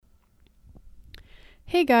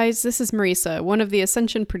Hey guys, this is Marisa, one of the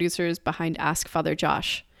Ascension producers behind Ask Father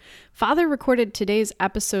Josh. Father recorded today's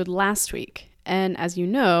episode last week, and as you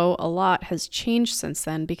know, a lot has changed since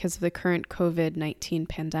then because of the current COVID-19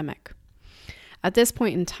 pandemic. At this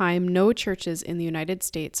point in time, no churches in the United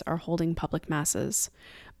States are holding public masses,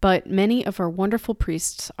 but many of our wonderful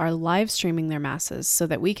priests are live streaming their masses so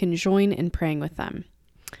that we can join in praying with them.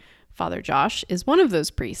 Father Josh is one of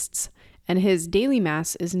those priests, and his daily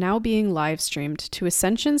mass is now being live streamed to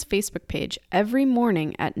Ascension's Facebook page every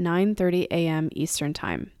morning at 9:30 a.m. Eastern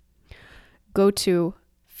Time. Go to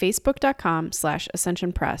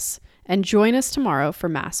facebook.com/Ascension Press and join us tomorrow for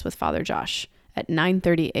Mass with Father Josh at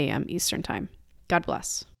 9:30 a.m. Eastern Time. God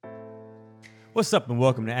bless. What's up and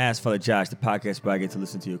welcome to Ask Father Josh, the podcast where I get to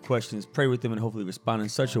listen to your questions, pray with them, and hopefully respond in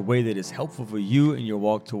such a way that is helpful for you in your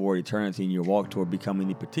walk toward eternity and your walk toward becoming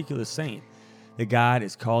the particular saint that God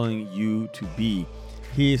is calling you to be.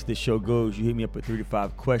 Here's the show goes. You hit me up with 3 to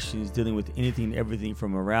 5 questions dealing with anything and everything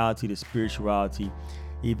from morality to spirituality,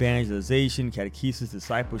 evangelization, catechesis,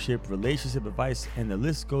 discipleship, relationship advice, and the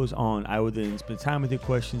list goes on. I will then spend time with your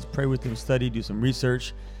questions, pray with them, study, do some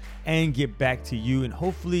research, and get back to you, and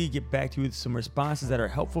hopefully get back to you with some responses that are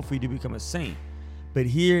helpful for you to become a saint. But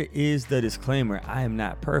here is the disclaimer. I am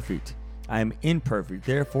not perfect. I am imperfect.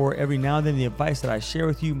 Therefore, every now and then the advice that I share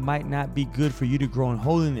with you might not be good for you to grow in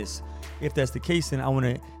holiness. If that's the case, then I want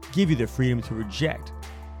to give you the freedom to reject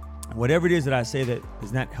whatever it is that I say that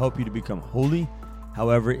does not help you to become holy.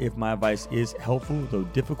 However, if my advice is helpful, though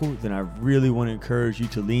difficult, then I really want to encourage you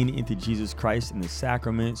to lean into Jesus Christ and the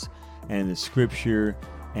sacraments and the scripture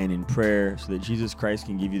and in prayer so that Jesus Christ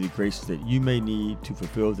can give you the graces that you may need to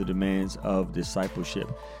fulfill the demands of discipleship.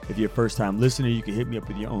 If you're a first-time listener, you can hit me up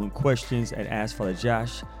with your own questions at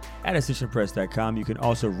AskFatherJosh@AscensionPress.com. You can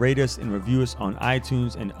also rate us and review us on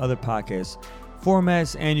iTunes and other podcast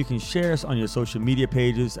formats, and you can share us on your social media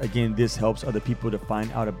pages. Again, this helps other people to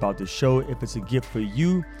find out about the show. If it's a gift for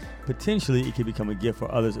you, potentially it can become a gift for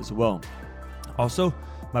others as well. Also,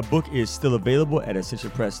 my book is still available at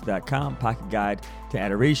AscensionPress.com, Pocket Guide to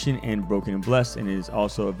Adoration and Broken and Blessed, and it is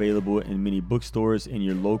also available in many bookstores in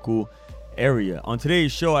your local area. On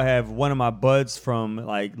today's show, I have one of my buds from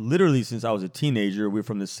literally since I was a teenager. We're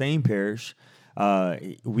from the same parish.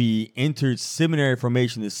 We entered seminary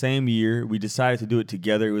formation the same year. We decided to do it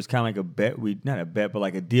together. It was kind of like a bet. Not a bet, but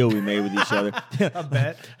like a deal we made with each other. A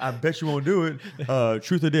bet. I bet you won't do it.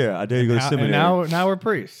 Truth or dare. I dare you to go to seminary. And now we're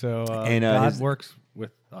priests. So God works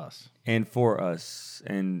with us. And for us,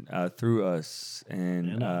 and through us,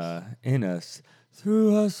 and in us,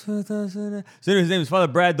 through us, with us. So his name is Father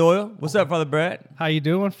Brad Doyle. What's up, Father Brad? How you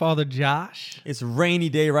doing, Father Josh? It's a rainy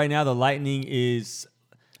day right now. The lightning is...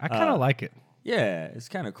 I kind of like it. Yeah, it's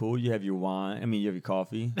kind of cool. You have your wine. You have your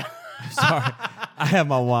coffee. Sorry. I have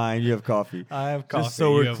my wine. You have coffee. I have coffee. Just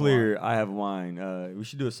so we're clear, I have wine. We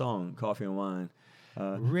should do a song, Coffee and Wine.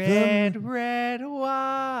 Red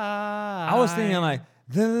wine. I was thinking like,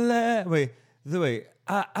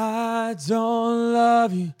 I don't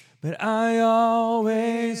love you, but I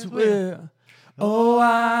always will. Oh,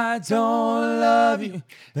 I don't love you,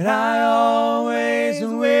 but I always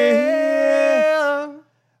will.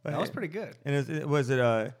 That was pretty good.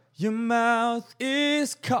 And your mouth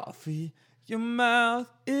is coffee, your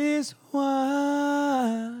mouth is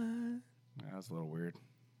wine. That was a little weird.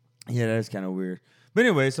 Yeah, that is kind of weird. But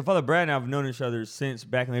anyway, so Father Brad and I have known each other since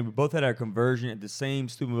back in the day. We both had our conversion at the same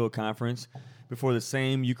Steubenville conference before the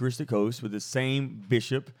same Eucharistic host with the same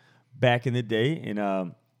bishop back in the day. And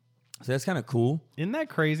so that's kind of cool. Isn't that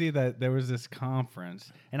crazy that there was this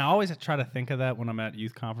conference? And I always try to think of that when I'm at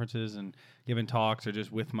youth conferences and giving talks or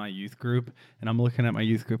just with my youth group. And I'm looking at my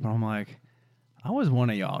youth group and I'm like, I was one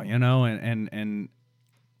of y'all, you know? And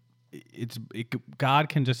God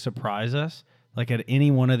can just surprise us. Like at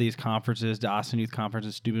any one of these conferences, Dawson Youth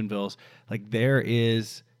Conferences, Steubenville's, like there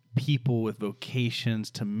is people with vocations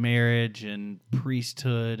to marriage and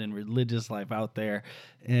priesthood and religious life out there.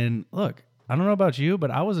 And look, I don't know about you,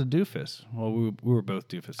 but I was a doofus. Well, we were both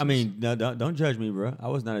doofuses. I mean, no, don't judge me, bro. I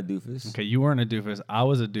was not a doofus. Okay, you weren't a doofus. I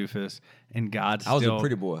was a doofus, and God still... I was a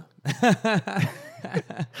pretty boy.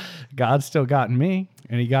 God still got me,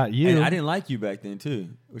 and he got you. And I didn't like you back then, too,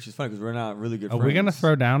 which is funny because we're not really good friends. Are we going to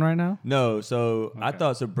throw down right now? No, so okay. I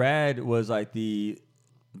thought, so Brad was like the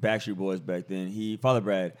Backstreet Boys back then. Father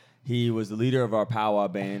Brad, he was the leader of our powwow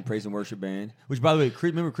band, praise and worship band, which, by the way,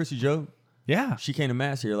 remember Chrissy Joe? Yeah. She came to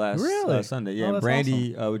Mass here last Sunday. Yeah, and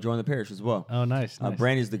Brandy awesome. would join the parish as well. Oh, nice.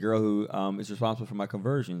 Brandy's the girl who is responsible for my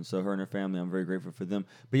conversion. So her and her family, I'm very grateful for them.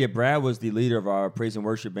 But yeah, Brad was the leader of our praise and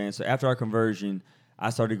worship band. So after our conversion, I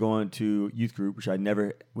started going to youth group, which I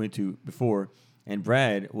never went to before. And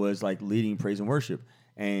Brad was like leading praise and worship.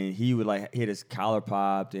 and he would like hit his collar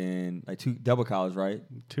popped and like 2 double collars, right?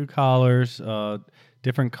 2 collars,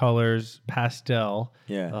 different colors, pastel.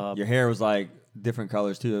 Yeah, your hair was like different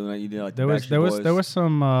colors too. Like you did like There was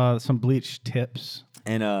some bleached tips.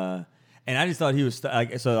 And I just thought he was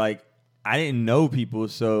I didn't know people,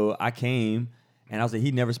 so I came and I was like,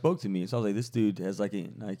 he never spoke to me. So I was like, this dude has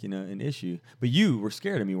an issue. But you were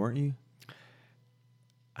scared of me, weren't you?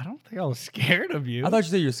 I don't think I was scared of you. I thought you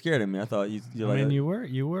said you were scared of me. I thought you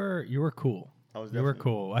were cool. I was You were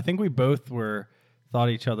cool. I think we both thought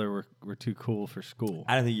each other were too cool for school.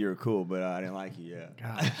 I didn't think you were cool, but I didn't like you. Yeah.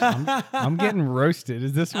 Gosh, I'm getting roasted.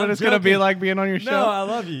 Is this what I'm it's gonna be joking. like being on your show? No, I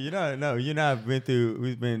love you. You know,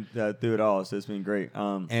 we've been through it all, so it's been great.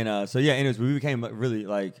 So yeah, anyways, we became really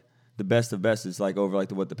like the best of best. It's like over like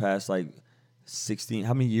the past like 16.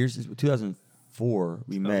 How many years? 2004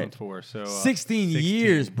 we met. 2004. So 16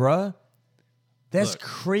 years, bruh. That's Look,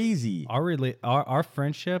 crazy. Our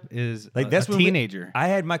friendship is Like a that's when teenager. I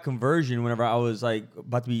had my conversion whenever I was like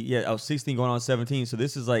about to be. I was 16 going on 17. So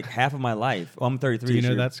this is like half of my life. Well, I'm 33. Do you know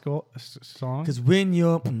this year. that song? Because when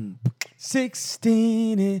you're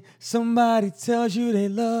 16 and somebody tells you they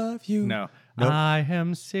love you. No. Nope. I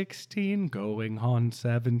am 16 going on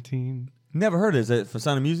 17. Never heard it. Is that for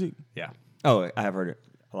Sound of Music? Yeah. Oh, I have heard it.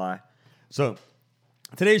 A lie. So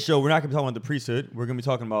today's show, we're not going to be talking about the priesthood. We're going to be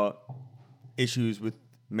talking about issues with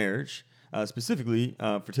marriage, specifically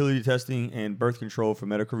fertility testing and birth control for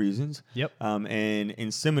medical reasons. Yep. And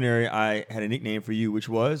in seminary, I had a nickname for you, which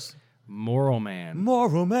was Moral Man.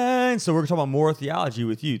 Moral Man. So we're going to talk about moral theology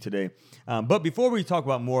with you today. But before we talk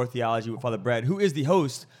about moral theology with Father Brad, who is the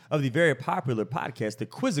host of the very popular podcast, The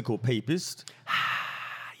Quizzical Papist.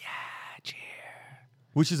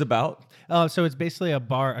 Which is about? So it's basically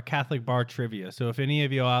a Catholic bar trivia. So if any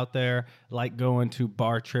of you out there like going to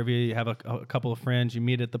bar trivia, you have a couple of friends, you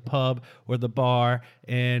meet at the pub or the bar,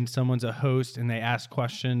 and someone's a host and they ask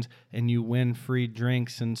questions and you win free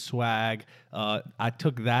drinks and swag. I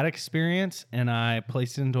took that experience and I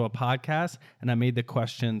placed it into a podcast and I made the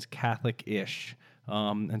questions Catholic-ish.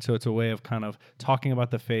 And so it's a way of kind of talking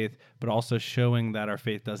about the faith, but also showing that our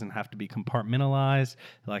faith doesn't have to be compartmentalized.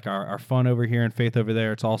 Like our fun over here and faith over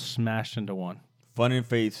there, it's all smashed into one. Fun and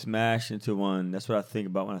faith smashed into one. That's what I think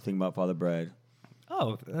about when I think about Father Brad.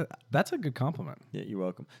 Oh, that's a good compliment. Yeah, you're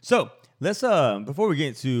welcome. So let's, before we get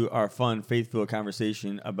into our fun, faith-filled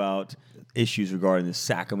conversation about issues regarding the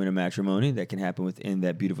sacrament of matrimony that can happen within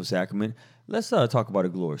that beautiful sacrament, let's talk about a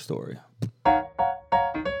glory story.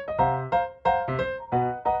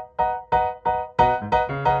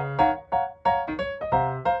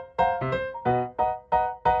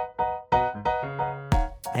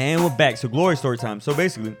 And we're back. So glory story time. So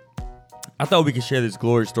basically, I thought we could share this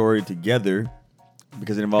glory story together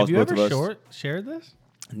because it involves both of us. Have you ever shared this?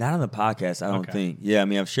 Not on the podcast, I don't Okay. think. Yeah, I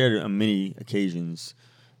mean, I've shared it on many occasions,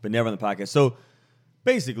 but never on the podcast. So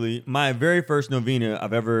basically, my very first novena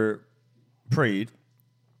I've ever prayed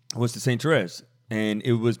was to St. Therese. And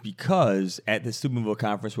it was because at the Steubenville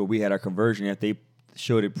conference where we had our conversion, that they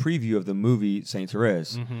showed a preview of the movie St.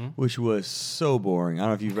 Therese, which was so boring. I don't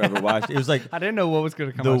know if you've ever watched it. It was like I didn't know what was going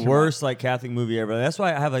to come the out your worst like Catholic movie ever. That's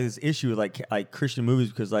why I have like this issue with like Christian movies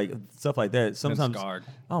because like stuff like that sometimes. scarred.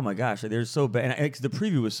 Oh my gosh, like, they're so bad. And the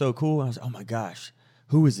preview was so cool. And I was like, oh my gosh,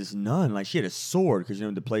 who is this nun? Like she had a sword because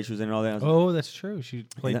the place she was in and all that. I was like, Oh, that's true. She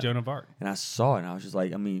played And Joan of Arc. and I saw it and I was just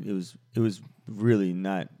like, I mean, it was really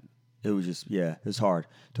not. It was just it was hard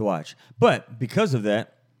to watch. But because of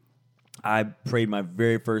that, I prayed my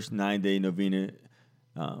very first 9-day novena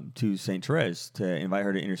to St. Therese to invite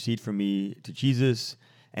her to intercede for me to Jesus,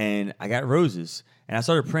 and I got roses, and I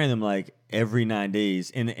started praying them like every 9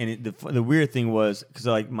 days. And the weird thing was because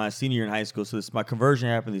like my senior year in high school, so my conversion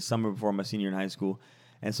happened the summer before my senior year in high school,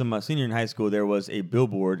 and so my senior year in high school there was a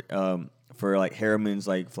billboard for like Harriman's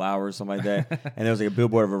like flowers, something like that. And there was like a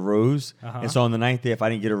billboard of a rose. And so on the 9th day, if I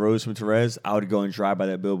didn't get a rose from Therese, I would go and drive by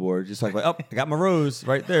that billboard. Just like, oh, I got my rose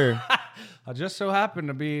right there. I just so happened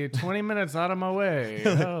to be 20 minutes out of my way.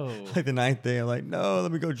 Oh. Like the 9th day, I'm like, no,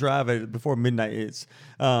 let me go drive it before midnight hits.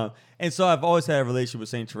 And so I've always had a relationship with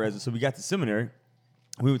St. Therese. And so we got to seminary.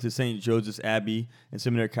 We went to St. Joseph's Abbey and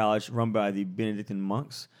Seminary College run by the Benedictine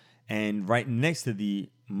monks. And right next to the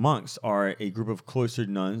monks are a group of cloistered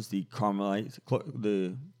nuns, the Carmelites,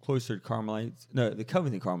 the cloistered Carmelites. No, the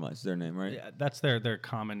Covington Carmelites is their name, right? Yeah, that's their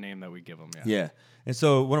common name that we give them. Yeah. Yeah. And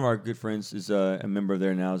so one of our good friends is a member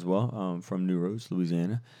there now as well, from New Rose,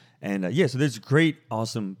 Louisiana. And so there's a great,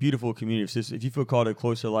 awesome, beautiful community of sisters. If you feel called to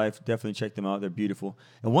cloister life, definitely check them out. They're beautiful.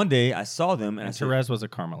 And one day I saw them. And I said, Therese was a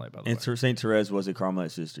Carmelite, by the way. and St. Therese was a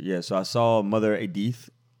Carmelite sister. Yeah. So I saw Mother Edith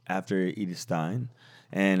after Edith Stein.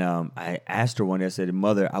 And I asked her one day, I said,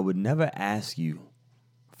 Mother, I would never ask you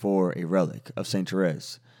for a relic of St.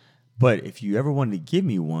 Therese. But if you ever wanted to give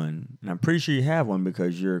me one, and I'm pretty sure you have one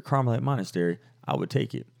because you're a Carmelite monastery, I would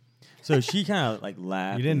take it. So she kind of like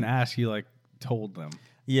laughed. You didn't ask, you like told them.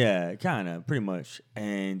 Yeah, kind of, pretty much.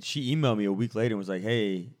 And she emailed me a week later and was like,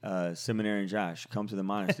 hey, Seminarian Josh, come to the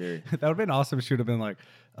monastery. That would have been awesome. She would have been like,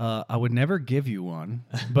 I would never give you one,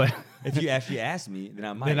 but if you actually asked me, then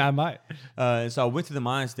I might. Then I might. And so I went to the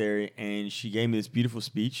monastery, and she gave me this beautiful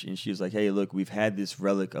speech, and she was like, hey, look, we've had this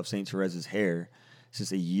relic of St. Therese's hair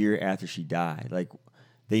since a year after she died. Like,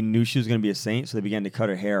 they knew she was going to be a saint, so they began to cut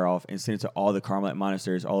her hair off and send it to all the Carmelite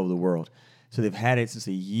monasteries all over the world. So they've had it since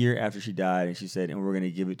a year after she died, and she said, and we're going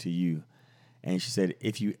to give it to you. And she said,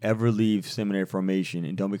 if you ever leave seminary formation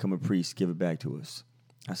and don't become a priest, give it back to us.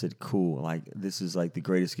 I said, cool. Like, this is like the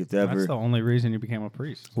greatest gift ever. That's the only reason you became a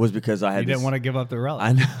priest. Was because I had You didn't want to give up the relic.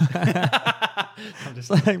 I know. I'm just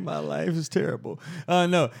like, my life is terrible.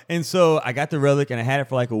 No. And so I got the relic, and I had it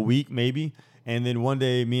for like a week maybe. And then one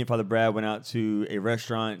day, me and Father Brad went out to a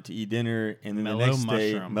restaurant to eat dinner. And then the next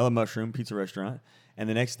day, Mellow Mushroom Pizza Restaurant. And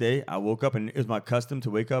the next day, I woke up, and it was my custom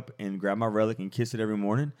to wake up and grab my relic and kiss it every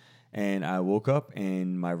morning. And I woke up,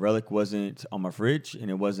 and my relic wasn't on my fridge, and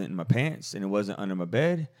it wasn't in my pants, and it wasn't under my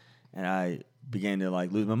bed. And I began to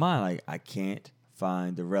like lose my mind. Like, I can't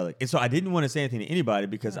find the relic. And so I didn't want to say anything to anybody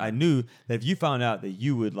because I knew that if you found out, that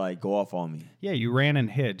you would like go off on me. Yeah, you ran and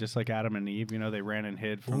hid, just like Adam and Eve. You know, they ran and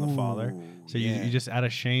hid from the Father. So you just, out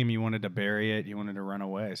of shame, you wanted to bury it. You wanted to run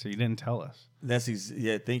away. So you didn't tell us.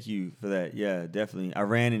 Yeah, thank you for that. Yeah, definitely. I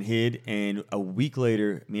ran and hid. And a week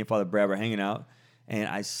later, me and Father Brad were hanging out. And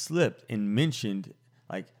I slipped and mentioned,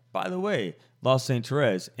 like, by the way, lost St.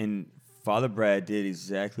 Therese. And Father Brad did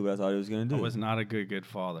exactly what I thought he was going to do. I was not a good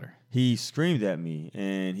father. He screamed at me,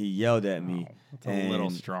 and he yelled at me. That's a little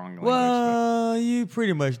strong language. Well, you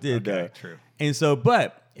pretty much did okay, that. True. And so,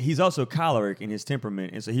 but he's also choleric in his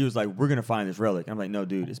temperament. And so he was like, we're going to find this relic. I'm like, no,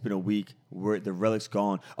 dude, it's been a week. The relic's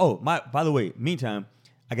gone. Oh, by the way, meantime,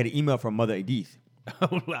 I got an email from Mother Edith.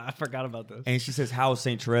 Oh, I forgot about this. And she says, how's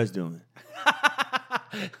St. Therese doing?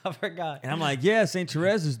 I forgot. And I'm like, yeah, St.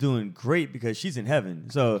 Therese is doing great because she's in heaven.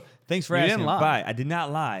 So thanks for asking. Didn't lie. Bye. I did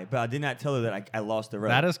not lie, but I did not tell her that I lost the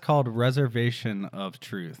relic. That is called reservation of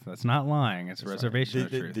truth. That's not lying. It's reservation of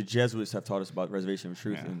truth. The Jesuits have taught us about reservation of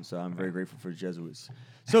truth, and so I'm very grateful for the Jesuits.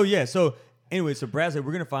 So anyway, so Brad said,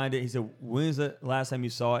 we're going to find it. He said, when's the last time you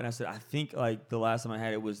saw it? And I said, I think like the last time I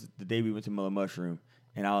had it was the day we went to Mellow Mushroom.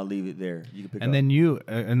 And I'll leave it there. You can pick and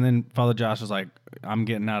up. Then Father Josh was like, I'm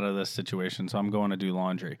getting out of this situation, so I'm going to do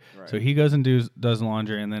laundry. Right. So he goes and does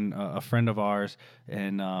laundry, and then a friend of ours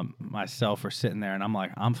and myself are sitting there, and I'm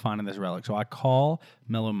like, I'm finding this relic. So I call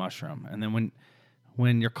Mellow Mushroom, and then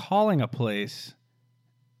when you're calling a place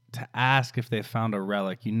to ask if they found a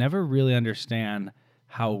relic, you never really understand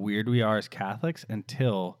how weird we are as Catholics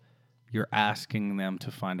until you're asking them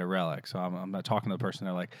to find a relic. So I'm not talking to the person.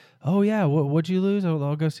 They're like, "Oh yeah, what'd you lose?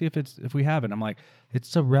 I'll go see if we have it." I'm like,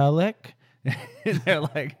 "It's a relic." And they're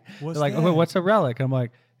like, "Oh, what's a relic?" I'm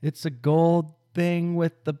like, "It's a gold thing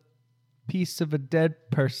with the piece of a dead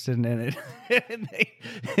person in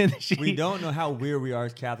it." We don't know how weird we are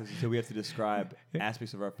as Catholics until we have to describe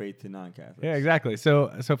aspects of our faith to non-Catholics. Yeah, exactly.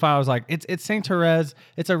 So I was like, it's St. Therese.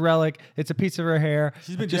 It's a relic. It's a piece of her hair.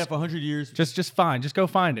 She's been dead for 100 years. Just fine. Just go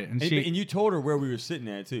find it. And you told her where we were sitting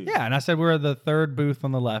at too. Yeah, and I said we're at the third booth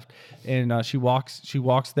on the left, and she walks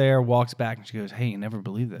there, walks back, and she goes, "Hey, you never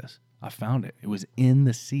believe this. I found it. It was in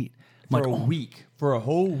the seat." For a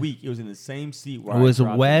whole week, it was in the same seat. It was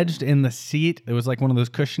wedged in the seat. It was like one of those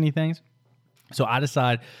cushiony things. So I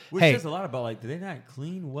decide, which says a lot about like, did they not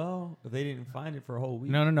clean well if they didn't find it for a whole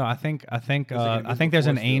week? No. I think there's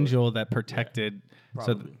an angel that protected. Yeah,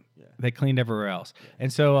 so they cleaned everywhere else. Yeah.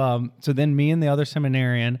 And so then me and the other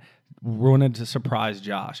seminarian wanted to surprise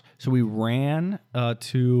Josh. So we ran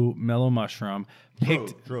to Mellow Mushroom.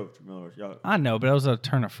 Drove to Mellow Mushroom. I know, but it was a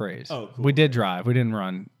turn of phrase. Oh, cool. We did drive. We didn't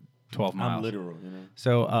run 12 miles. I'm literal, you know.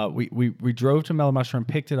 So we drove to Mellow Mushroom,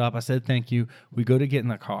 picked it up. I said, thank you. We go to get in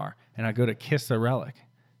the car, and I go to kiss the relic.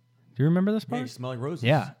 Do you remember this part? Yeah, you smell like roses.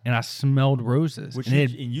 Yeah, and I smelled roses. And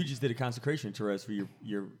you just did a consecration, Therese, for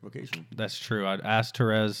your vocation. That's true. I'd asked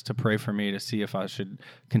Therese to pray for me to see if I should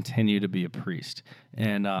continue to be a priest.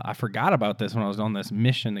 And I forgot about this when I was on this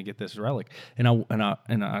mission to get this relic. And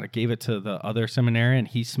I gave it to the other seminarian.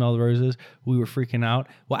 He smelled roses. We were freaking out.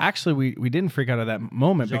 Well, actually, we didn't freak out at that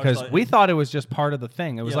moment because we thought it was just part of the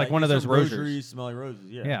thing. It was like one of those rosaries. Smell like roses,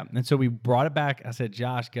 yeah. Yeah, and so we brought it back. I said,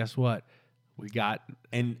 Josh, guess what? We got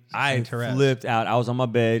I flipped out. I was on my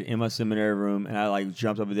bed in my seminary room, and I like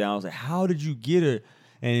jumped up and down. I was like, "How did you get her?"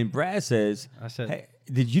 And Brad says, "I said, hey,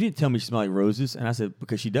 you didn't tell me she smelled like roses? And I said,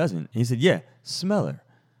 because she doesn't. And he said, yeah, smell her.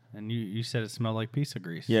 And you said it smelled like pizza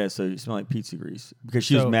grease. Yeah, so you smell like pizza grease. Because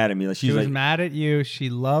she was mad at me. Like she was mad at you. She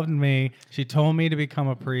loved me. She told me to become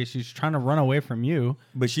a priest. She's trying to run away from you.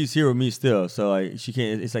 But she's here with me still. So like she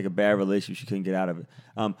can't. It's like a bad relationship. She couldn't get out of it.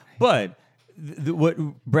 But what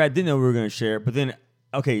Brad didn't know we were going to share. But then,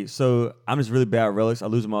 okay, so I'm just really bad at relics. I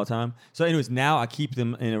lose them all the time. So anyways, now I keep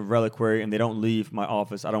them in a reliquary and they don't leave my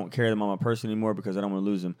office. I don't carry them on my person anymore because I don't want to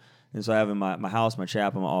lose them. And so I have in my house, my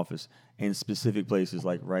chapel, my office, in specific places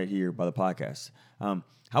like right here by the podcast.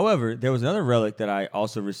 However, there was another relic that I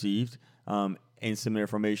also received in seminary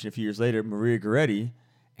formation a few years later, Maria Goretti,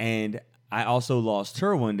 and I also lost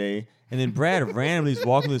her one day. And then Brad randomly is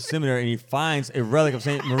walking to the seminary and he finds a relic of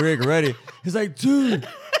St. Maria Goretti. He's like, dude,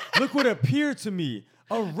 look what appeared to me.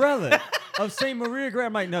 A relic of St. Maria Goretti.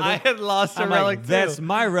 I'm like, no. I had lost a relic too. That's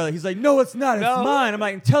my relic. He's like, no, it's not. It's mine. I'm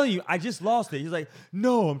like, I'm telling you, I just lost it. He's like,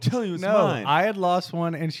 no, I'm telling you, it's mine. I had lost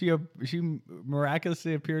one and she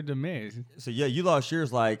miraculously appeared to me. So yeah, you lost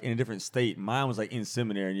yours like in a different state. Mine was like in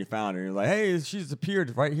seminary and you found her. And you're like, hey, she's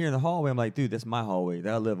appeared right here in the hallway. I'm like, dude, that's my hallway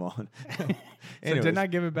that I live on. So didn't I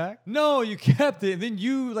give it back? No, you kept it. And then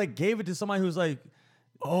you like gave it to somebody who was like,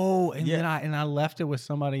 oh, and then I left it with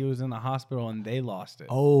somebody who was in the hospital and they lost it.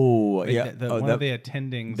 Oh, yeah. One of the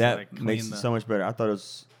attendings that makes it so much better. I thought it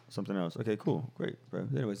was something else. Okay, cool, great, bro.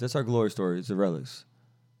 Anyways, that's our glory story. It's the relics.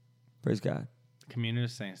 Praise God. Community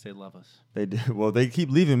of saints, they love us. They do. Well, they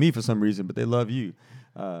keep leaving me for some reason, but they love you.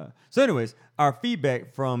 So, anyways, our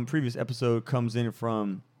feedback from previous episode comes in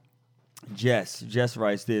from Jess. Jess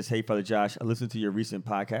writes this: Hey, Father Josh, I listened to your recent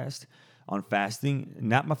podcast on fasting,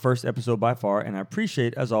 not my first episode by far, and I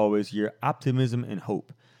appreciate, as always, your optimism and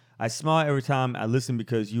hope. I smile every time I listen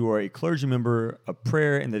because you are a clergy member of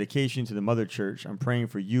prayer and dedication to the Mother Church. I'm praying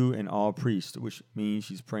for you and all priests, which means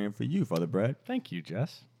she's praying for you, Father Brad. Thank you,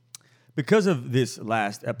 Jess. Because of this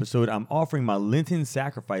last episode, I'm offering my Lenten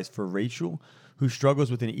sacrifice for Rachel, who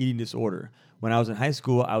struggles with an eating disorder. When I was in high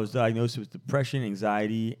school, I was diagnosed with depression,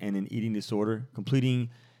 anxiety, and an eating disorder. Complete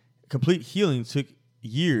healing took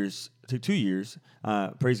 2 years.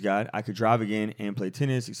 Praise God. I could drive again and play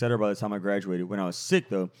tennis, etc. by the time I graduated. When I was sick,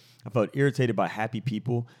 though, I felt irritated by happy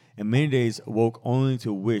people, and many days woke only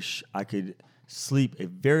to wish I could sleep a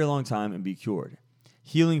very long time and be cured.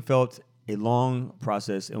 Healing felt a long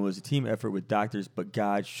process and was a team effort with doctors, but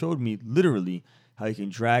God showed me literally how he can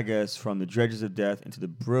drag us from the dredges of death into the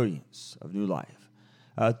brilliance of new life.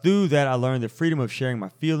 Through that, I learned the freedom of sharing my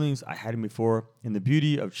feelings I hadn't before and the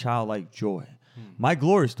beauty of childlike joy. My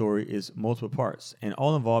glory story is multiple parts and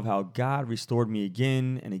all involve how God restored me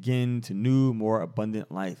again and again to new, more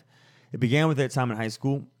abundant life. It began with that time in high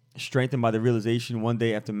school, strengthened by the realization one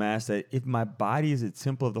day after Mass that if my body is a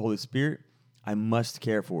temple of the Holy Spirit, I must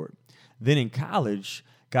care for it. Then in college,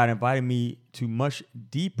 God invited me to much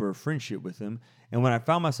deeper friendship with him, and when I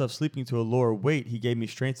found myself sleeping to a lower weight, he gave me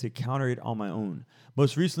strength to counter it on my own.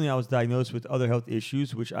 Most recently, I was diagnosed with other health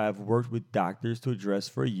issues, which I have worked with doctors to address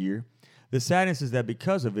for a year. The sadness is that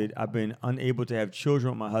because of it, I've been unable to have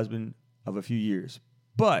children with my husband of a few years.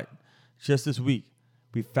 But just this week,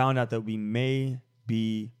 we found out that we may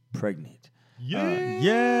be pregnant.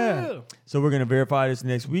 Yeah. So we're going to verify this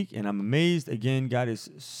next week, and I'm amazed. Again, God is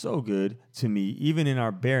so good to me. Even in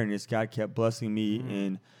our barrenness, God kept blessing me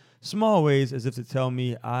in small ways as if to tell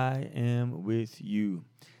me, I am with you.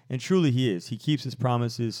 And truly he is. He keeps his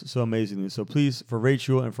promises so amazingly. So please, for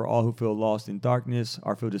Rachel and for all who feel lost in darkness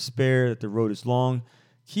or feel despair that the road is long,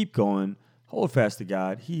 keep going. Hold fast to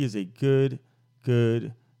God. He is a good,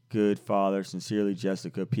 good, good Father. Sincerely,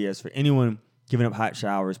 Jessica. P.S. For anyone giving up hot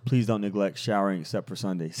showers, please don't neglect showering except for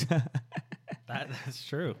Sundays. That's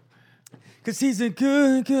true. Because he's a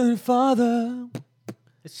good, good Father.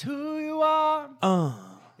 It's who you are.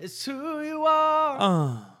 It's who you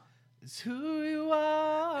are. It's who you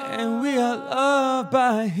are. And we are loved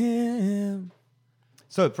by him.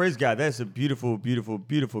 So praise God. That's a beautiful, beautiful,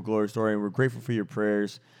 beautiful glory story. And we're grateful for your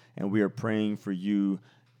prayers. And we are praying for you,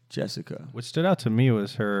 Jessica. What stood out to me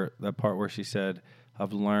was that part where she said,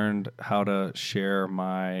 I've learned how to share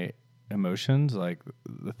my emotions, like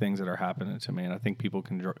the things that are happening to me. And I think people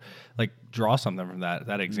can draw something from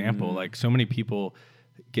that example. Mm-hmm. Like so many people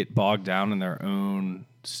get bogged down in their own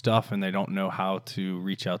stuff and they don't know how to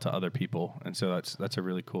reach out to other people. And so that's a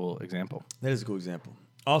really cool example. That is a cool example.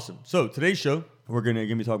 Awesome. So today's show, we're going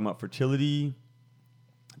to be talking about fertility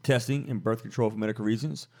testing and birth control for medical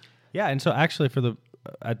reasons. Yeah. And so actually for the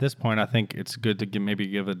at this point, I think it's good to maybe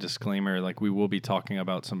give a disclaimer. Like, we will be talking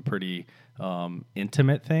about some pretty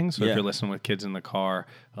intimate things. So if you're listening with kids in the car,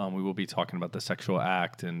 we will be talking about the sexual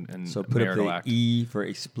act and So put up marital the act. E for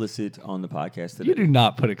explicit on the podcast today. You do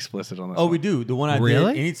not put explicit on this. Oh, one. we do. The one I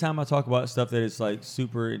Really? did. Anytime I talk about stuff that is like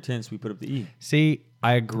super intense, we put up the E. See,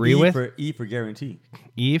 I agree with E for guarantee.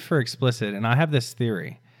 E for explicit. And I have this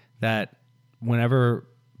theory that whenever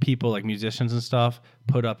people like musicians and stuff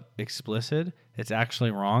put up explicit, it's actually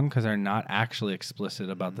wrong because they're not actually explicit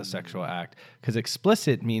about the sexual act. Because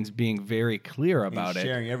explicit means being very clear about it.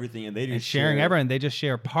 Sharing everything. And they just Sharing everything. They just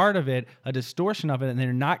share part of it, a distortion of it, and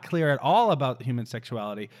they're not clear at all about human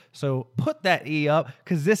sexuality. So put that E up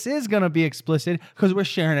because this is going to be explicit because we're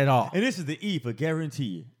sharing it all. And this is the E for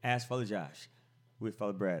guarantee. Ask Father Josh with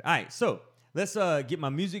Father Brad. All right, so let's get my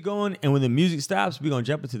music going. And when the music stops, we're going to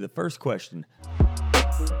jump into the first question.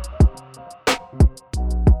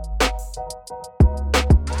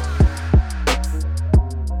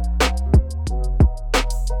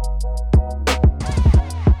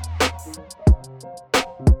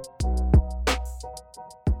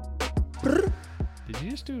 Did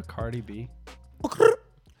you just do a Cardi B?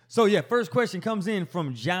 So yeah, first question comes in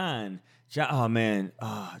from John. Oh man,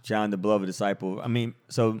 John, the beloved disciple. I mean,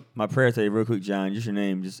 so my prayer today, real quick, John, just your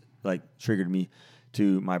name just like triggered me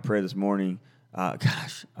to my prayer this morning.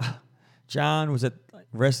 John was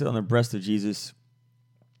rested on the breast of Jesus.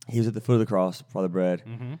 He was at the foot of the cross, Father Brad,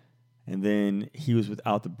 and then he was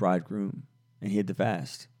without the bridegroom, and he had to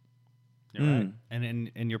fast. You're right.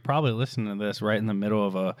 And you're probably listening to this right in the middle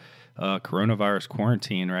of a coronavirus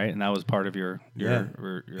quarantine, right? And that was part of your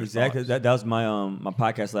exactly. thoughts. That was my my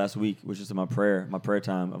podcast last week, which is my prayer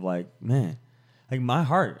time of like, man, like my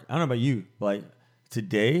heart. I don't know about you, but like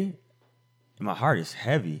today, my heart is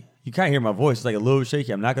heavy. You can't hear my voice; it's like a little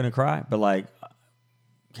shaky. I'm not gonna cry, but like,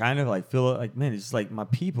 kind of like feel like, man, it's like my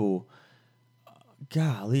people.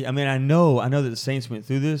 Golly, I mean, I know that the saints went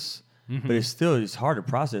through this. But it's hard to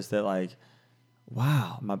process that, like,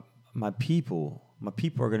 wow, my people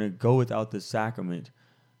are going to go without the sacrament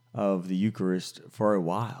of the Eucharist for a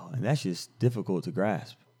while. And that's just difficult to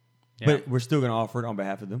grasp. Yeah. But we're still going to offer it on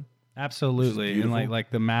behalf of them. Absolutely. And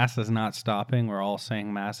like the Mass is not stopping. We're all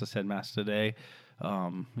saying Mass. I said Mass today,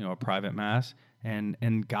 a private Mass.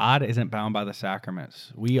 And God isn't bound by the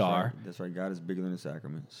sacraments. We are. Right. That's right. God is bigger than the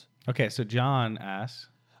sacraments. Okay, so John asks.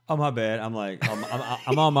 Oh, my bad. I'm like,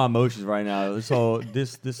 I'm on my emotions right now. So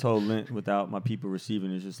this whole Lent without my people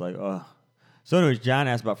receiving is just like, So anyways, John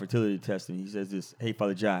asked about fertility testing. He says this, hey,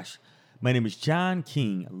 Father Josh, my name is John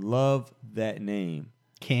King. Love that name.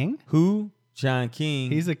 King? Who? John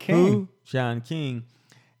King. He's a king. Who? John King.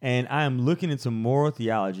 And I am looking into moral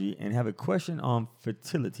theology and have a question on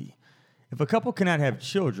fertility. If a couple cannot have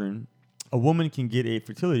children, a woman can get a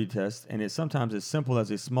fertility test, and it's sometimes as simple as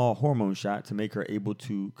a small hormone shot to make her able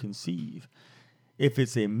to conceive. If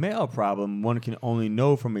it's a male problem, one can only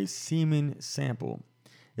know from a semen sample.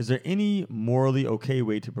 Is there any morally okay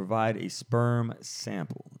way to provide a sperm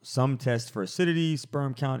sample? Some test for acidity,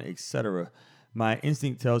 sperm count, etc. My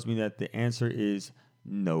instinct tells me that the answer is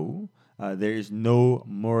no. There is no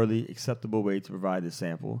morally acceptable way to provide the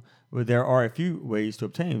sample. But there are a few ways to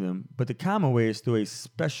obtain them, but the common way is through a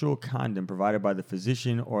special condom provided by the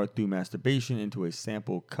physician or through masturbation into a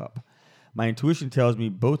sample cup. My intuition tells me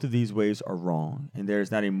both of these ways are wrong, and there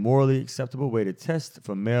is not a morally acceptable way to test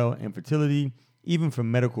for male infertility, even for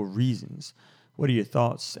medical reasons. What are your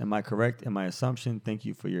thoughts? Am I correct in my assumption? Thank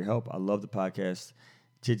you for your help. I love the podcast.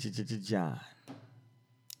 John.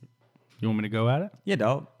 You want me to go at it? Yeah,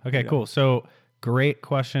 dog. Okay, cool. So great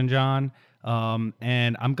question, John.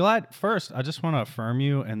 And I'm glad, first, I just want to affirm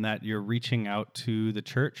you in that you're reaching out to the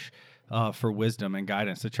church for wisdom and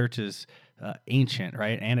guidance. The church is ancient,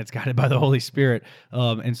 right? And it's guided by the Holy Spirit.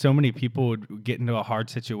 And so many people would get into a hard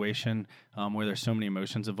situation where there's so many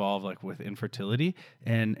emotions involved, like with infertility,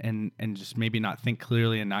 and just maybe not think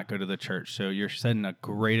clearly and not go to the church. So you're setting a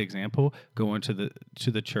great example going to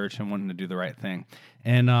the church and wanting to do the right thing.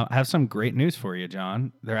 And I have some great news for you,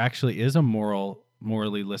 John. There actually is a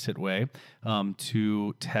morally licit way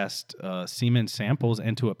to test semen samples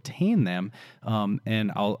and to obtain them.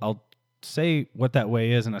 And I'll say what that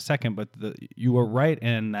way is in a second, but you are right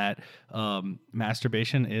in that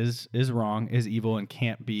masturbation is wrong, is evil, and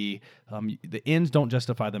can't be. The ends don't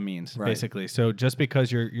justify the means, right. Basically. So just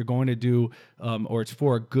because you're going to do, or it's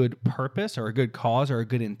for a good purpose or a good cause or a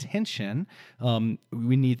good intention,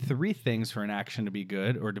 we need three things for an action to be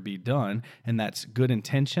good or to be done, and that's good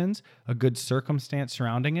intentions, a good circumstance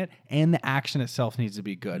surrounding it, and the action itself needs to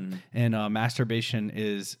be good. And masturbation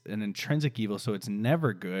is an intrinsic evil, so it's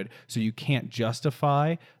never good. So you you can't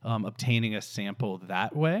justify obtaining a sample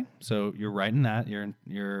that way. So you're right in that.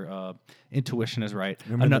 Your intuition is right.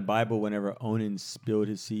 Remember in the Bible whenever Onan spilled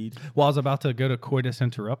his seed? Well, I was about to go to coitus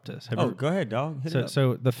interruptus. Go ahead, dog. Hit it up.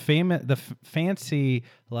 So the fancy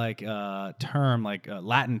term,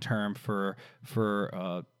 Latin term for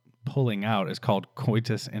pulling out is called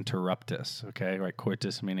coitus interruptus. Okay, right?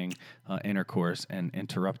 Coitus meaning intercourse, and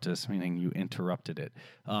interruptus meaning you interrupted it.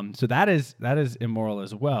 So that is immoral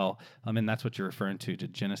as well, and that's what you're referring to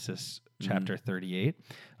Genesis chapter 38.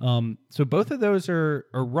 So both of those are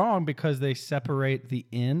wrong because they separate the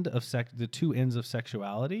two ends of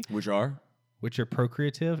sexuality, which are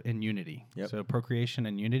procreative and unity. Yep. So procreation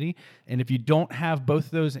and unity. And if you don't have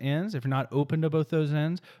both those ends, if you're not open to both those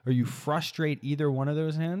ends, or you frustrate either one of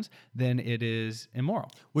those ends, then it is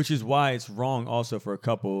immoral. Which is why it's wrong also for a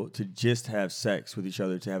couple to just have sex with each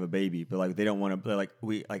other to have a baby. But like they don't want to,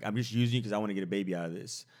 I'm just using you because I want to get a baby out of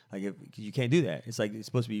this. Like you can't do that. It's like it's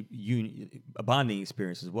supposed to be a bonding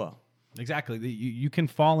experience as well. Exactly. You can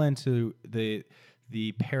fall into the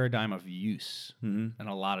paradigm of use in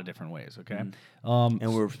a lot of different ways, okay?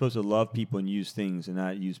 And we're supposed to love people and use things and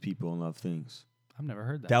not use people and love things. I've never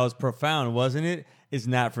heard that. That was profound, wasn't it? It's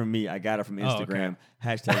not from me. I got it from Instagram.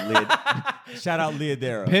 Hashtag Leah. Shout out Leah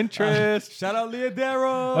Darrow. Pinterest. Shout out Leah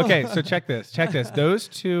Darrow. Okay, so check this. Those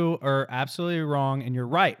two are absolutely wrong, and you're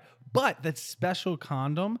right. But that special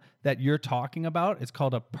condom that you're talking about, it's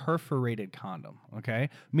called a perforated condom, okay?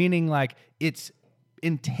 Meaning like it's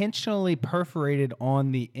intentionally perforated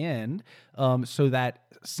on the end so that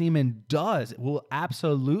semen will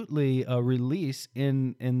absolutely release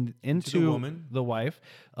into the woman, the wife,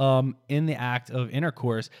 in the act of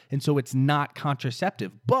intercourse, and so it's not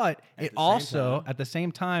contraceptive, but at the same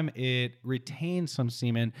time it retains some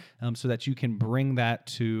semen so that you can bring that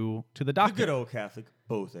to the doctor. The good old Catholic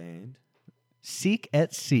both and. Seek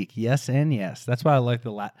et seek, yes and yes. That's why I like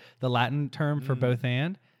the Latin term for both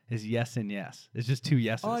and is yes and yes. It's just two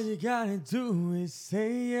yeses. All you gotta do is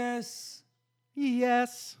say yes.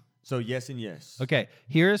 Yes. So yes and yes. Okay,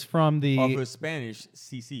 here's from the... Or for Spanish,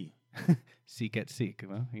 CC. Seek et seek.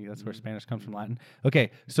 Well, that's where Spanish comes from, Latin.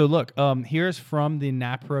 Okay, so look, here's from the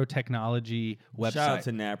NAPRO Technology website. Shout out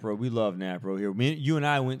to NAPRO. We love NAPRO here. You and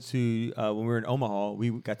I went to, when we were in Omaha, we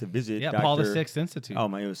got to visit Paul VI Institute. Oh,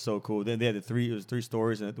 man, it was so cool. Then they had it was three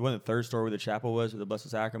stories, and the third story where the chapel was with the Blessed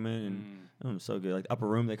Sacrament, and it was so good. Like the upper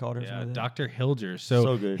room, they called it. Yeah, Dr. Hilger.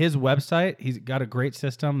 So good. His website, he's got a great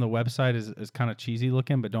system. The website is kind of cheesy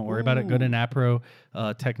looking, but don't worry about it. Go to NAPRO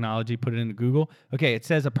Technology, put it into Google. Okay, it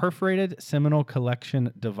says a perforated seminal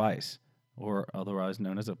collection device, or otherwise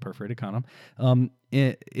known as a perforated condom,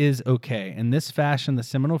 it is okay. In this fashion, the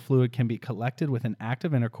seminal fluid can be collected with an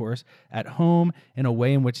active intercourse at home in a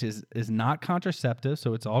way in which is not contraceptive,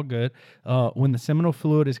 so it's all good. When the seminal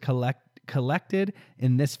fluid is collected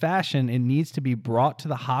in this fashion, it needs to be brought to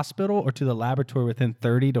the hospital or to the laboratory within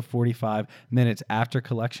 30 to 45 minutes after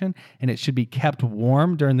collection, and it should be kept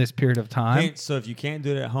warm during this period of time. So if you can't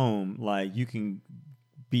do it at home, like you can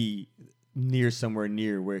be somewhere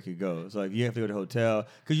near where it could go. So if you have to go to a hotel,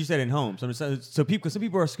 because you said in home. So some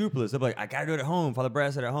people are scrupulous. They're like, I gotta do it at home. Father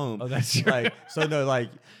Brad said at home. Oh, that's true. Like, so no, like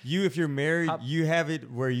if you're married, you have it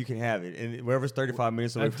where you can have it, and wherever's 35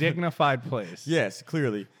 minutes away. A dignified place. Yes,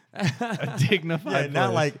 clearly. A dignified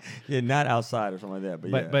place. Not outside or something like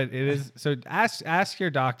that. But it is. So ask your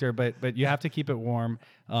doctor. But you have to keep it warm.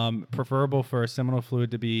 Preferable for a seminal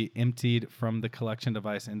fluid to be emptied from the collection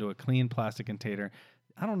device into a clean plastic container.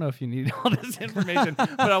 I don't know if you need all this information,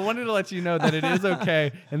 but I wanted to let you know that it is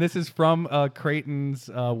okay. And this is from Creighton's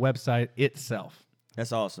website itself.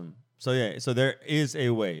 That's awesome. So there is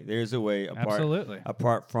a way. There's a way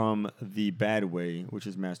apart from the bad way, which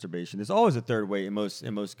is masturbation. There's always a third way in most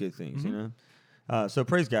good things, you know? So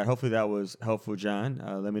praise God. Hopefully that was helpful, John.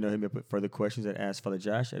 Let me know. Hit me up with further questions at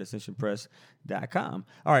AskFatherJosh@AscensionPress.com.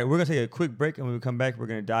 All right, we're going to take a quick break, and when we come back, we're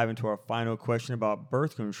going to dive into our final question about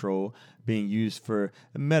birth control being used for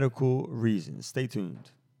medical reasons. Stay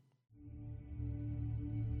tuned.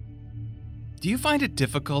 Do you find it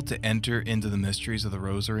difficult to enter into the mysteries of the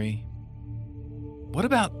Rosary? What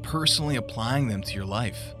about personally applying them to your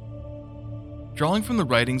life? Drawing from the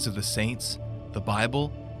writings of the saints, the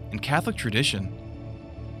Bible, and Catholic tradition,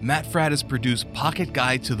 Matt Fradd has produced Pocket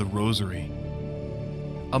Guide to the Rosary,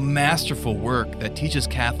 a masterful work that teaches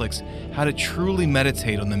Catholics how to truly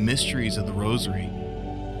meditate on the mysteries of the Rosary,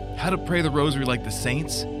 how to pray the Rosary like the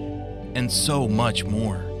saints, and so much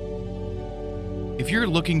more. If you're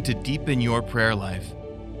looking to deepen your prayer life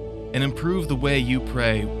and improve the way you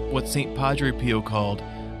pray what St. Padre Pio called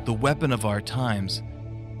the weapon of our times,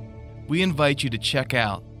 we invite you to check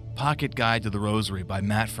out Pocket Guide to the Rosary by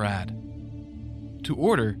Matt Fradd. To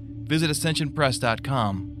order, visit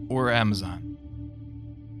ascensionpress.com or Amazon.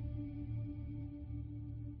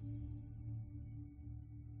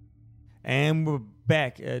 And we're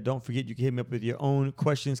back. Don't forget, you can hit me up with your own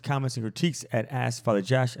questions, comments, and critiques at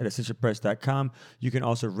AskFatherJosh@ascensionpress.com. You can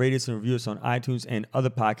also rate us and review us on iTunes and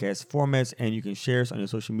other podcast formats, and you can share us on your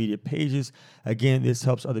social media pages. Again, this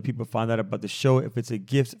helps other people find out about the show. If it's a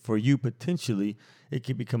gift for you, potentially, it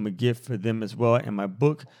can become a gift for them as well. And my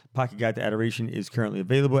book, Pocket Guide to Adoration, is currently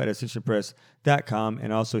available at ascensionpress.com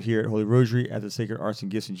and also here at Holy Rosary at the Sacred Arts and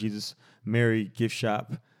Gifts in Jesus Mary gift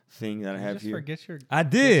shop thing that I have here. Forget your I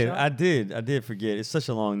did forget. It's such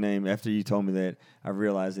a long name. After you told me that, I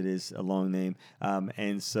realized it is a long name.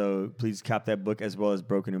 And so please cop that book as well as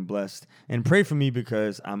Broken and Blessed. And pray for me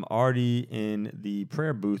because I'm already in the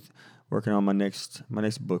prayer booth working on my next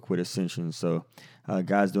book with Ascension. So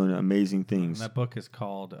God's doing amazing things. And that book is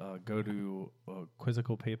called go to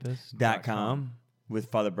quizzicalpapist.com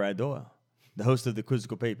with Father Brad Doyle, the host of the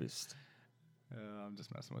Quizzical Papist. I'm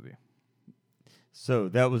just messing with you. So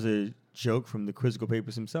that was a joke from the Quizzical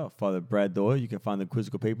Papist himself, Father Brad Doyle. You can find the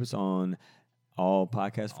Quizzical Papist on all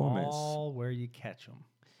podcast formats. All where you catch them.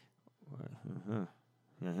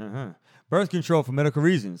 Birth control for medical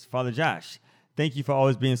reasons. Father Josh, thank you for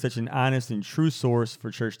always being such an honest and true source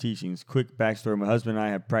for church teachings. Quick backstory. My husband and I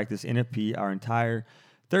have practiced NFP our entire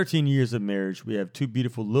 13 years of marriage. We have 2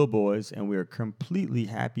 beautiful little boys, and we are completely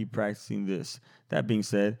happy practicing this. That being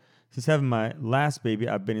said, since having my last baby,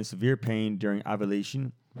 I've been in severe pain during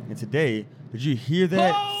ovulation. And today, did you hear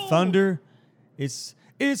that thunder? It's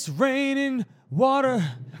raining water.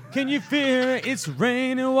 Can you feel it? It's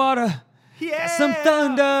raining water. Yeah. Got some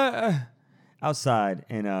thunder outside.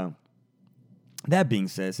 And that being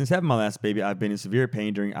said, since having my last baby, I've been in severe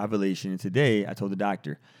pain during ovulation. And today, I told the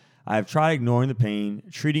doctor, I have tried ignoring the pain,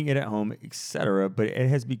 treating it at home, etc., but it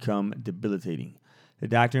has become debilitating. The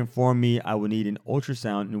doctor informed me I would need an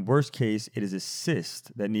ultrasound. In worst case, it is a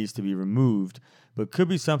cyst that needs to be removed, but could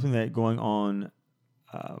be something that going on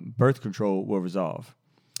birth control will resolve.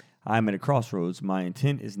 I'm at a crossroads. My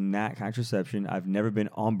intent is not contraception. I've never been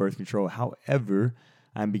on birth control. However,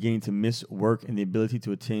 I'm beginning to miss work and the ability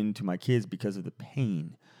to attend to my kids because of the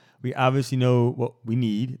pain. We obviously know what we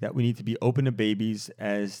need, that we need to be open to babies,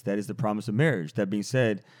 as that is the promise of marriage. That being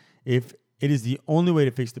said, if it is the only way to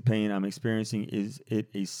fix the pain I'm experiencing, is it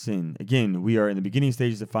a sin? Again, we are in the beginning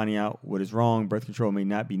stages of finding out what is wrong. Birth control may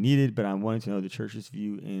not be needed, but I'm wanting to know the church's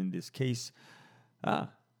view in this case. The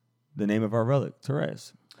name of our relic,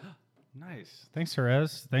 Therese. Nice. Thanks,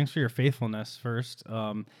 Therese. Thanks for your faithfulness first.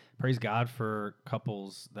 Praise God for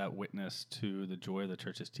couples that witness to the joy of the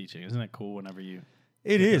church's teaching. Isn't it cool whenever you...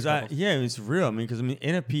 It is. Yeah, it's real. I mean, because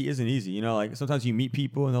NFP isn't easy. You know, like sometimes you meet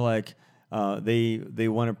people and they're like, they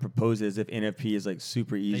want to propose it as if NFP is like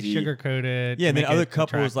super easy. They sugarcoat it. Yeah, and then other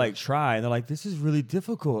couples like try and they're like, this is really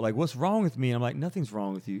difficult. Like, what's wrong with me? And I'm like, nothing's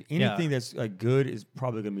wrong with you. Anything that's like good is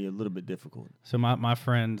probably going to be a little bit difficult. So my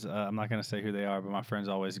friends, I'm not going to say who they are, but my friends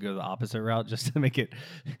always go the opposite route just to make it.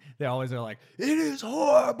 They always are like, it is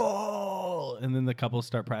horrible. And then the couples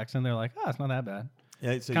start practicing. They're like, oh, it's not that bad.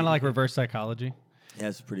 Yeah, it's kind of like reverse psychology. Yeah,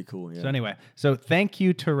 it's pretty cool. Yeah. So anyway, thank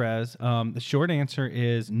you, Therese. The short answer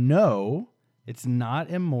is no. It's not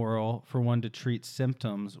immoral for one to treat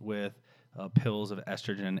symptoms with pills of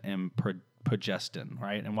estrogen and progestin,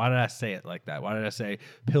 right? And why did I say it like that? Why did I say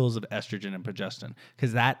pills of estrogen and progestin?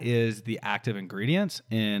 Because that is the active ingredients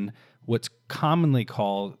in what's commonly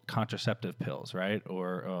called contraceptive pills, right?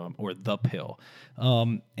 Or the pill.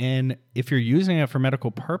 And if you're using it for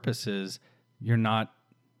medical purposes, you're not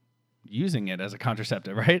using it as a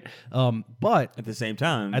contraceptive, right? But at the same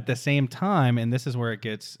time, and this is where it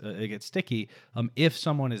gets sticky. If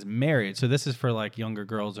someone is married, so this is for like younger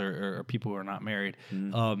girls or people who are not married.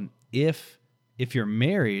 Mm-hmm. If you're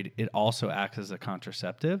married, it also acts as a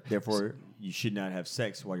contraceptive. Therefore, you should not have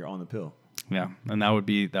sex while you're on the pill. Yeah, and that would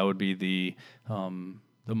be the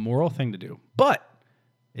moral thing to do. But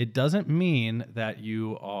it doesn't mean that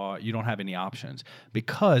you don't have any options,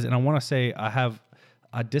 because, and I want to say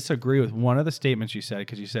I disagree with one of the statements you said,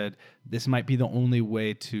 because you said this might be the only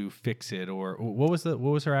way to fix it, or what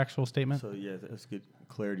was her actual statement? So yeah, let's get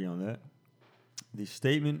clarity on that. The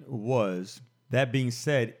statement was, that being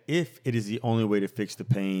said, if it is the only way to fix the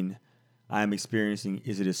pain I'm experiencing,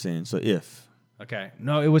 is it a sin? So if. Okay.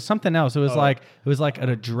 No, it was something else. It was like an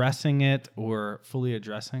addressing it or fully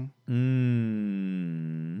addressing.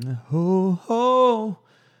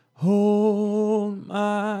 Hold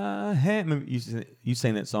my hand. Remember you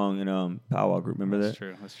sang that song in Powwow Group. Remember that?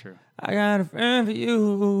 That's true. I got a friend for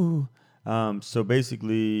you. So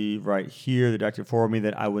basically, right here, the doctor informed me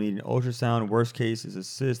that I would need an ultrasound. Worst case is a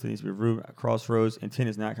cyst that needs to be removed at crossroads. Intent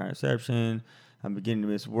is not contraception. I'm beginning to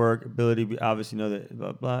miss work. Ability, we obviously know that,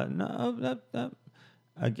 blah, blah. No,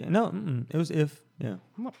 again, no, it was if. Yeah.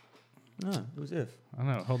 No, it was if. I don't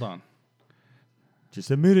know. Hold on.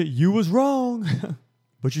 Just admit it. You was wrong.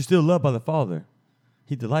 But you're still loved by the Father.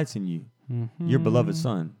 He delights in you. Mm-hmm. Your beloved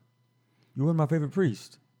son. You're one of my favorite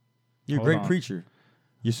priests. You're a great preacher.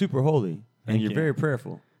 You're super holy. And you're very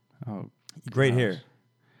prayerful. Oh, great hair.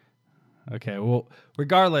 Okay, well,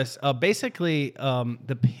 regardless, basically,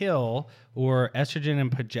 the pill or estrogen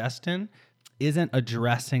and progestin isn't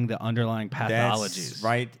addressing the underlying pathologies. That's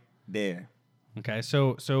right there. Okay,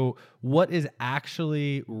 so what is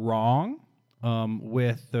actually wrong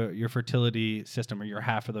with your fertility system or your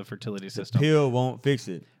half of the fertility system? The pill won't fix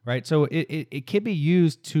it. Right, so it can be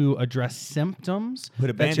used to address symptoms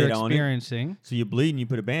that you're experiencing. So you're bleeding, you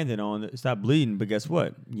put a Band-Aid on, stop bleeding, but guess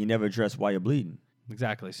what? You never address why you're bleeding.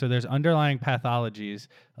 Exactly. So there's underlying pathologies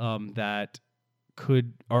that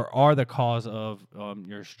could or are the cause of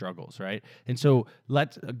your struggles, right? And so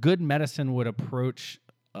good medicine would approach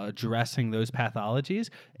addressing those pathologies,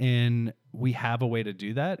 and we have a way to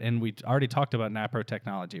do that. And we already talked about NAPRO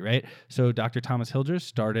technology, right? So Dr. Thomas Hildreth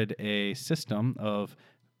started a system of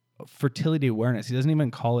fertility awareness. He doesn't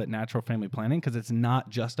even call it natural family planning because it's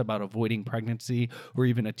not just about avoiding pregnancy or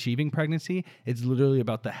even achieving pregnancy. It's literally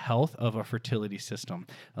about the health of a fertility system.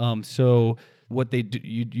 So what they do,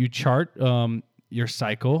 you chart your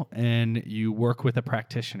cycle and you work with a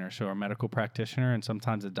practitioner, so a medical practitioner and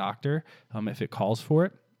sometimes a doctor if it calls for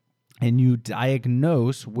it. And you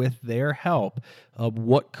diagnose with their help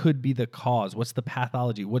what could be the cause, what's the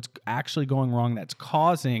pathology, what's actually going wrong that's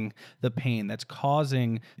causing the pain, that's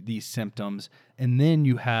causing these symptoms. And then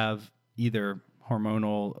you have either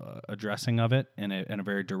hormonal addressing of it in a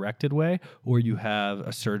very directed way, or you have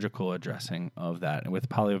a surgical addressing of that. And with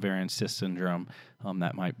polyovarian cyst syndrome,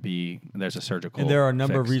 there's a surgical. And there are a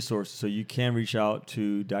number of resources. So you can reach out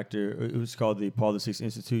to it was called the Paul VI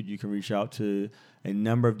Institute. You can reach out to a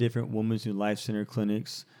number of different Women's New Life Center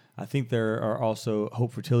clinics. I think there are also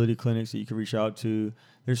Hope Fertility clinics that you can reach out to.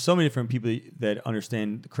 There's so many different people that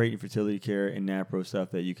understand creating fertility care and NAPRO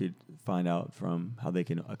stuff that you could find out from how they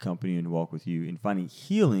can accompany and walk with you in finding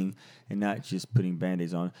healing and not just putting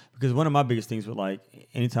Band-Aids on. Because one of my biggest things with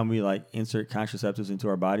anytime we insert contraceptives into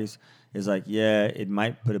our bodies is it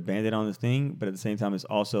might put a Band-Aid on the thing, but at the same time it's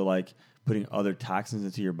also putting other toxins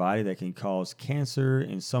into your body that can cause cancer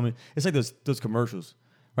and so many. It's like those commercials.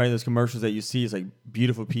 Right, those commercials that you see is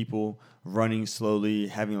beautiful people running slowly,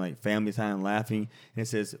 having family time, laughing, and it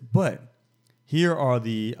says, "But here are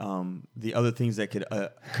the other things that could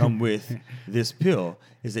come with this pill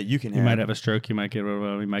is that you can. You might have a stroke. You might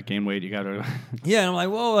you might gain weight. You got to. Yeah, and I'm like,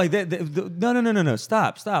 whoa, no,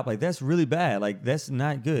 stop. That's really bad. That's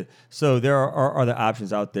not good. So there are other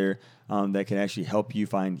options out there that can actually help you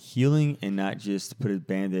find healing and not just put a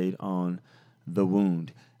Band-Aid on the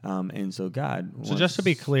wound. And so God. So just to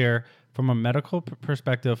be clear, from a medical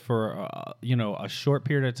perspective, for a short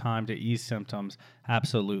period of time to ease symptoms,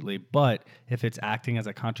 absolutely. But if it's acting as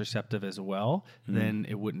a contraceptive as well, then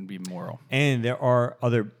it wouldn't be moral. And there are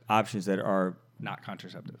other options that are not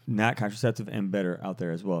contraceptive and better out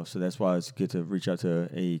there as well. So that's why it's good to reach out to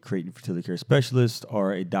a Creighton fertility care specialist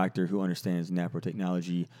or a doctor who understands NAPRO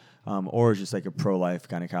technology, or just a pro-life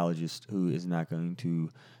gynecologist who is not going to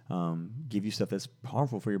give you stuff that's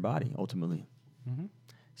harmful for your body ultimately. Mm-hmm.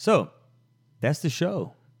 So that's the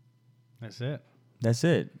show. That's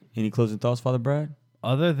it. Any closing thoughts, Father Brad?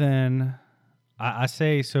 Other than I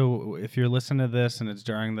say, so if you're listening to this and it's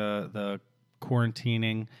during the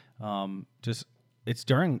quarantining, it's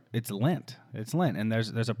Lent. It's Lent, and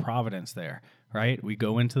there's a providence there, right? We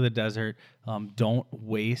go into the desert. Don't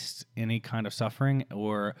waste any kind of suffering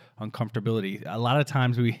or uncomfortability. A lot of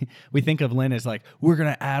times we think of Lent as we're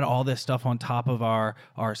going to add all this stuff on top of our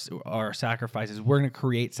sacrifices. We're going to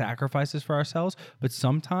create sacrifices for ourselves. But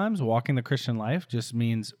sometimes walking the Christian life just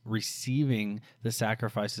means receiving the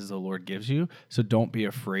sacrifices the Lord gives you. So don't be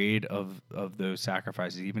afraid of those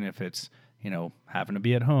sacrifices, even if it's having to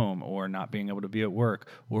be at home or not being able to be at work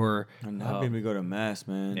or not being able to go to mass,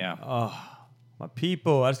 man. Yeah. Oh, my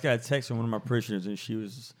people. I just got a text from one of my parishioners and she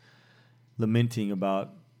was lamenting about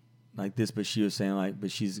this, but she was saying but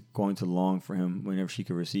she's going to long for him whenever she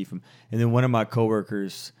could receive him. And then one of my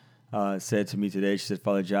coworkers said to me today, she said,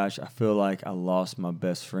 Father Josh, I feel like I lost my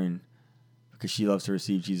best friend because she loves to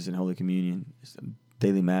receive Jesus in Holy Communion,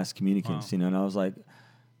 daily mass communicants, and I was like,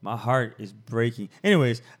 my heart is breaking.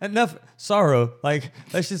 Anyways, enough sorrow.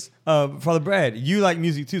 Let's just, Father Brad, you like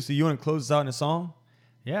music too, so you want to close us out in a song?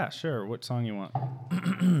 Yeah, sure. What song you want?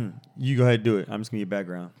 You go ahead and do it. I'm just going to give you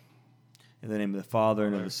background. In the name of the Father,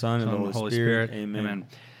 and of the Son, and of the Holy Spirit. Amen.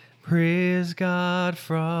 Praise God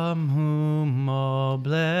from whom all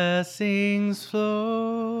blessings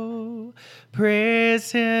flow.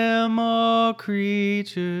 Praise Him, all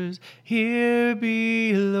creatures here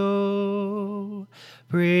below.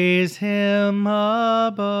 Praise Him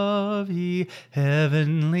above, ye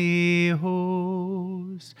heavenly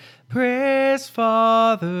hosts. Praise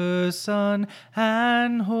Father, Son,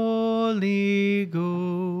 and Holy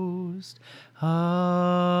Ghost. Amen.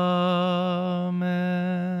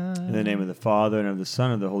 In the name of the Father, and of the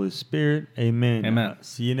Son, and of the Holy Spirit. Amen. Amen.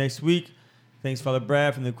 See you next week. Thanks, Father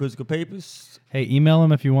Brad from the Quizzical Papers. Hey, email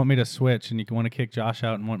him if you want me to switch and you want to kick Josh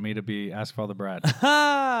out and want me to be Ask Father Brad.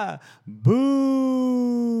 Ha!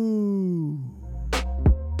 Boo!